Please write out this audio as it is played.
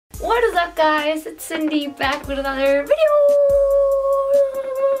What is up, guys? It's Cindy back with another video.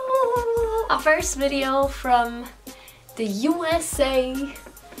 Our first video from the USA.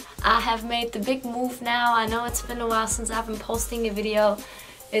 I have made the big move now. I know it's been a while since I've been posting a video.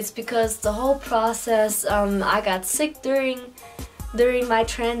 It's because the whole process, I got sick during my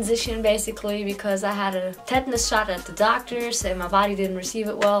transition, basically, because I had a tetanus shot at the doctors and my body didn't receive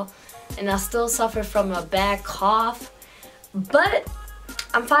it well, and I still suffer from a bad cough. But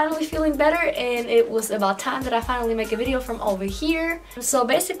I'm finally feeling better, and it was about time that I finally make a video from over here. So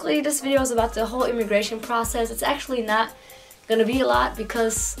basically this video is about the whole immigration process. It's actually not gonna be a lot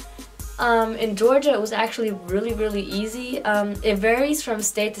because in Georgia it was actually really easy. It varies from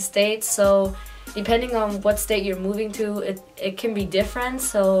state to state, so depending on what state you're moving to, it can be different.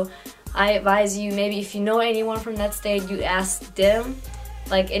 So I advise you, maybe if you know anyone from that state, you ask them,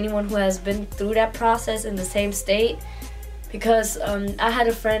 like anyone who has been through that process in the same state. Because I had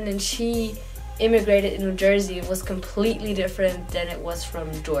a friend and she immigrated in New Jersey. It was completely different than it was from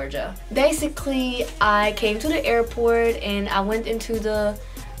Georgia. Basically, I came to the airport and I went into the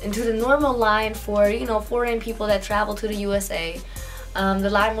normal line for, you know, foreign people that travel to the USA. The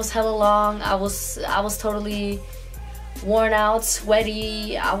line was hella long. I was totally worn out,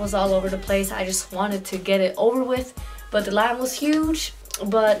 sweaty. I was all over the place. I just wanted to get it over with, but the line was huge.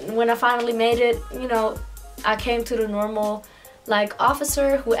 But when I finally made it, you know, I came to the normal, like,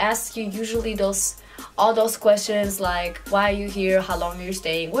 officer who asks you usually all those questions like, why are you here, how long are you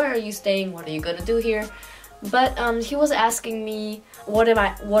staying, where are you staying, what are you gonna do here. But he was asking me, what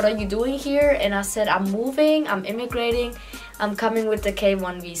are you doing here? And I said, I'm moving, I'm immigrating, I'm coming with the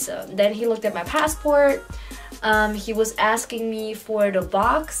K1 visa. Then he looked at my passport. He was asking me for the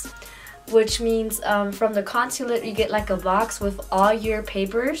box, which means from the consulate you get like a box with all your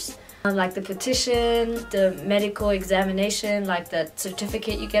papers. Like the petition, the medical examination, like the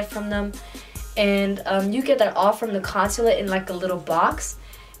certificate you get from them. And you get that all from the consulate in like a little box.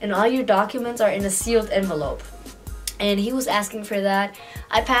 And all your documents are in a sealed envelope. And he was asking for that.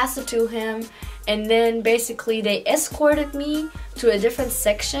 I passed it to him. And then basically they escorted me to a different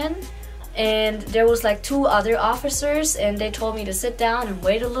section. And there was like 2 other officers. And they told me to sit down and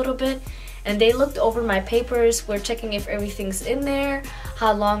wait a little bit. And they looked over my papers, were checking if everything's in there,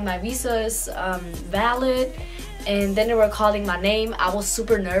 how long my visa is valid, and then they were calling my name. I was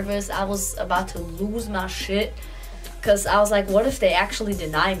super nervous. I was about to lose my shit because I was like, what if they actually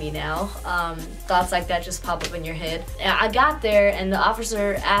deny me now? Thoughts like that just pop up in your head. And I got there and the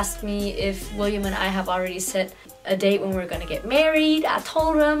officer asked me if William and I have already set a date when we're gonna get married. I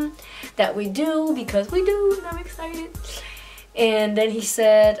told him that we do, because we do, and I'm excited. And then he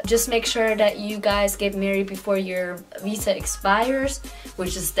said, just make sure that you guys get married before your visa expires,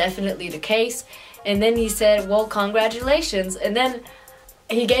 which is definitely the case. And then he said, well, congratulations. And then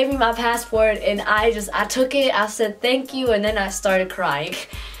he gave me my passport and I took it, I said thank you, and then I started crying.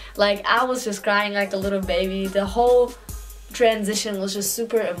 Like, I was just crying like a little baby. The whole transition was just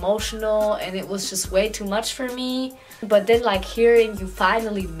super emotional and it was just way too much for me. But then, like, hearing you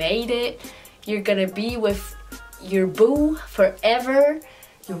finally made it, you're gonna be with your boo forever.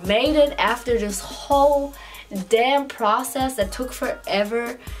 You made it after this whole damn process that took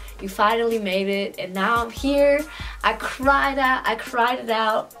forever. You finally made it, and now I'm here. I cried it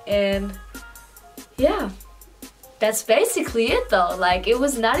out, and yeah, that's basically it though. Like, it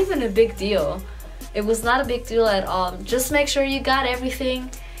was not even a big deal. It was not a big deal at all. Just make sure you got everything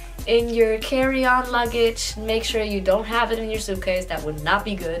in your carry-on luggage. Make sure you don't have it in your suitcase. That would not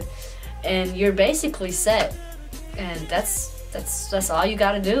be good. And you're basically set. And that's all you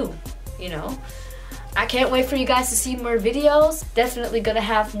gotta do, you know. I can't wait for you guys to see more videos. Definitely gonna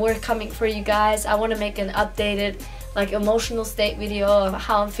have more coming for you guys. I want to make an updated, like, emotional state video of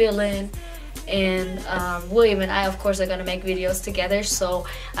how I'm feeling. And William and I, of course, are gonna make videos together, so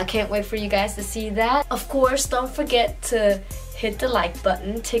I can't wait for you guys to see that. Of course, don't forget to hit the like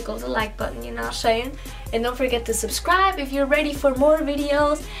button, tickle the like button, you know what I'm saying? And don't forget to subscribe if you're ready for more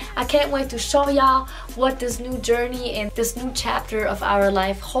videos. I can't wait to show y'all what this new journey and this new chapter of our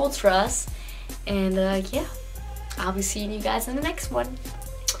life holds for us. And yeah, I'll be seeing you guys in the next one.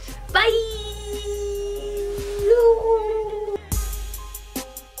 Bye!